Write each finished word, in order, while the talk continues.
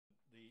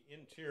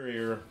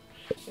interior,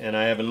 and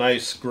I have a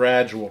nice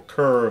gradual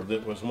curve.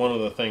 That was one of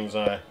the things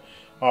I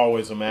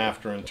always am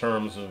after in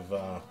terms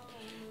of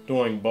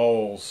doing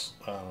bowls.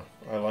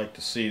 I like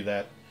to see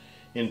that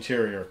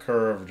interior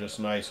curve just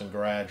nice and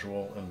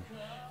gradual, and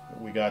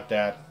we got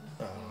that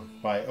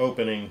by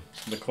opening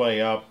the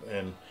clay up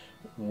and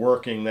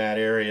working that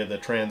area, the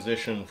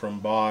transition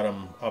from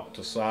bottom up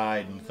to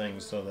side and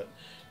things, so that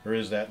there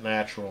is that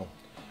natural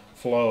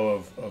flow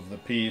of the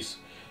piece.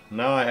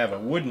 Now I have a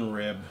wooden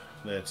rib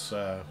that's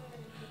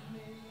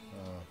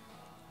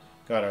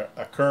got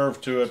a curve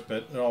to it,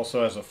 but it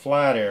also has a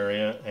flat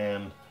area,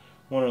 and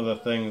one of the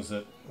things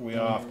that we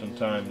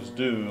oftentimes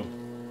do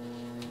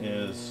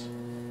is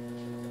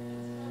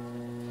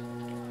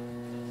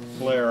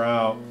flare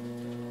out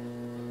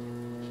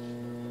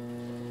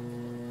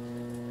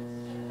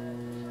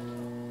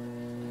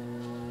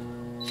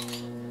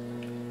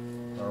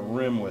our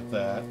rim with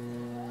that.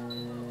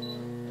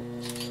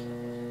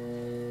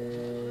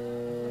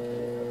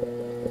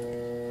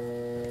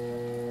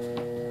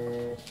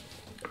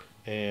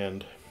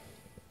 And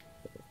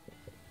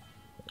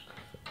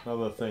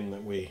another thing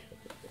that we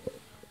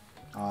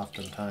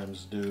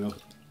oftentimes do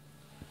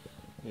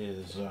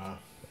is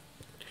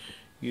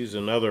use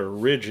another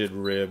rigid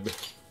rib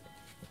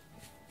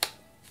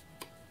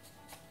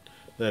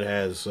that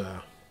has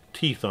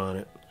teeth on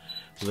it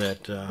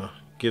that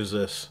gives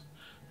us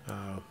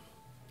a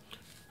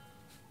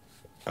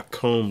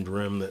combed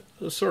rim. That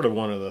is sort of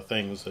one of the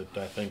things that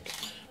I think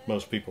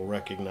most people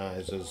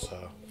recognize as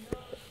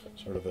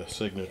sort of a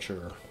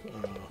signature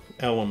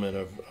element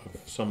of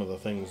some of the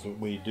things that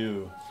we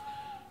do.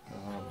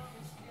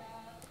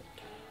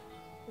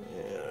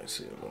 Yeah, I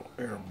see a little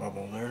air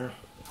bubble there.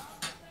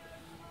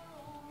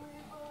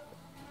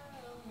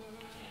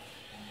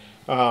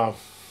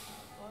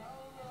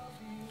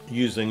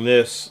 Using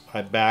this,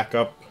 I back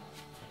up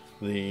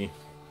the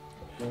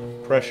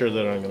pressure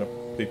that I'm going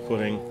to be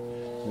putting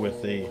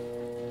with the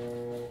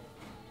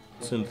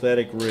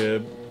synthetic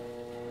rib,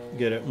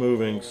 get it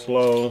moving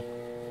slow,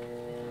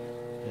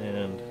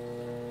 and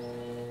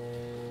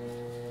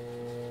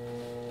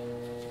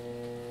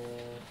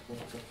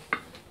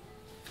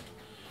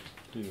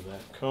do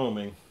that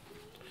combing.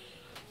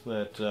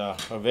 That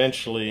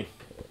eventually,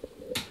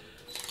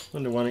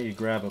 Linda, why don't you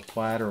grab a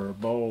platter or a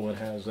bowl that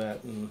has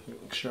that and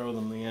show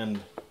them the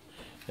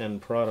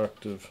end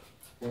product of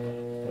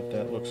what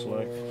that looks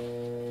like.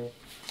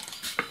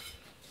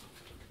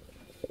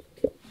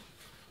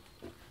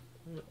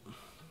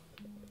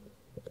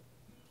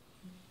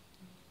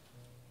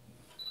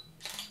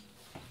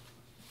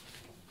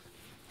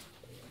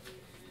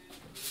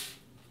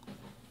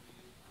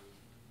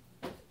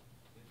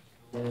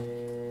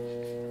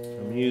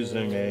 I'm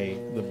using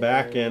the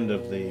back end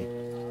of the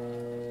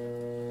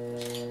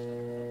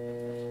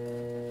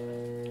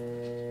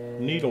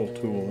needle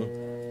tool.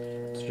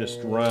 It's just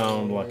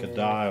round like a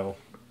dowel,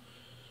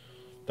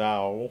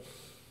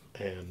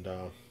 and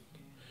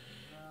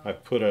I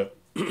put a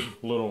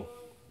little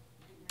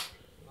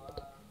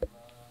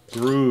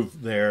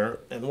groove there,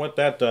 and what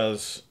that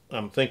does,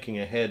 I'm thinking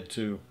ahead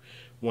to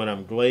when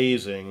I'm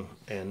glazing,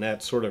 and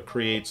that sort of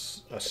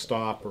creates a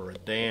stop or a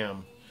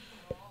dam.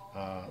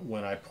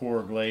 When I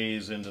pour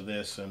glaze into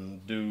this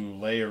and do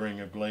layering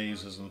of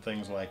glazes and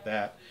things like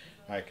that,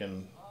 I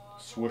can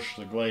swoosh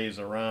the glaze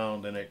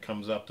around and it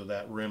comes up to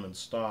that rim and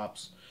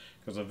stops,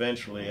 because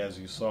eventually, as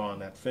you saw on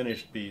that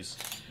finished piece,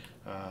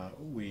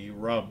 we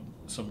rub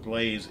some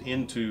glaze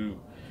into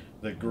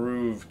the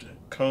grooved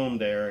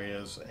combed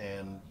areas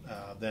and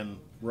then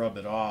rub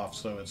it off,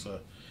 so it's a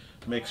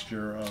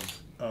mixture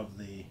of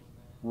the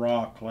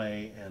raw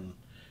clay and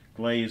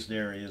glazed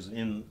areas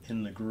in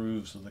the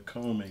grooves of the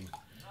combing,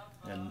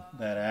 and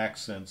that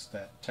accents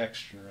that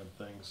texture and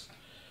things.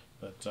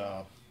 But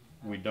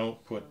we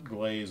don't put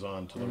glaze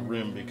onto the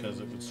rim because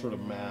it would sort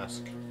of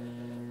mask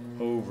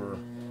over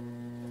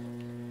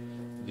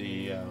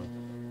the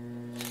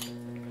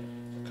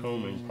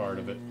combing part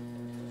of it.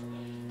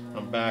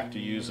 I'm back to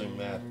using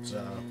that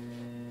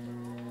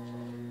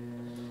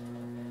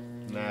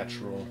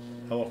natural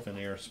elephant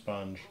ear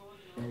sponge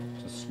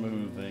to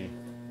smooth the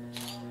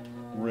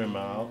rim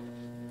out,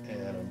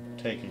 and I'm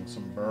taking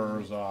some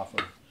burrs off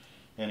of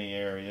any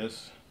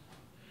areas,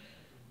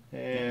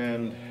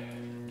 and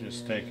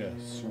just take a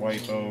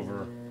swipe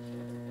over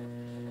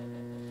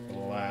the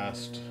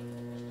last,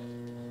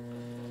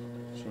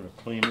 sort of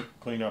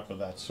clean up of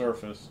that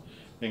surface,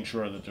 making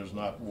sure that there's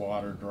not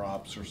water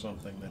drops or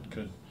something that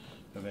could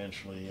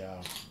eventually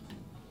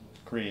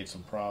create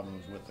some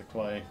problems with the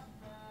clay.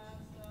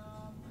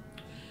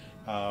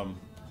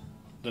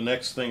 The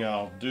next thing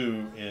I'll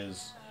do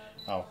is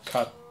I'll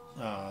cut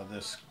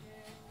this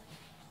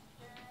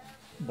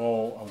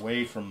bowl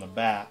away from the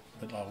bat,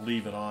 but I'll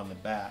leave it on the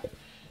bat.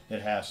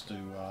 It has to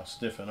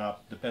stiffen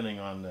up depending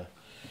on the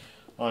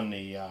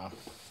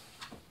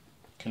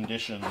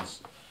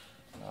conditions,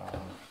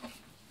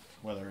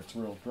 whether it's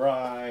real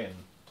dry and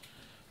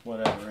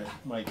whatever. It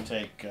might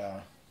take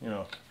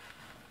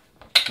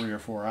 3 or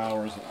 4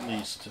 hours at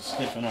least to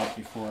stiffen up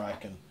before I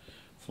can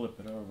flip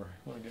it over.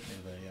 Want to get me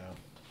the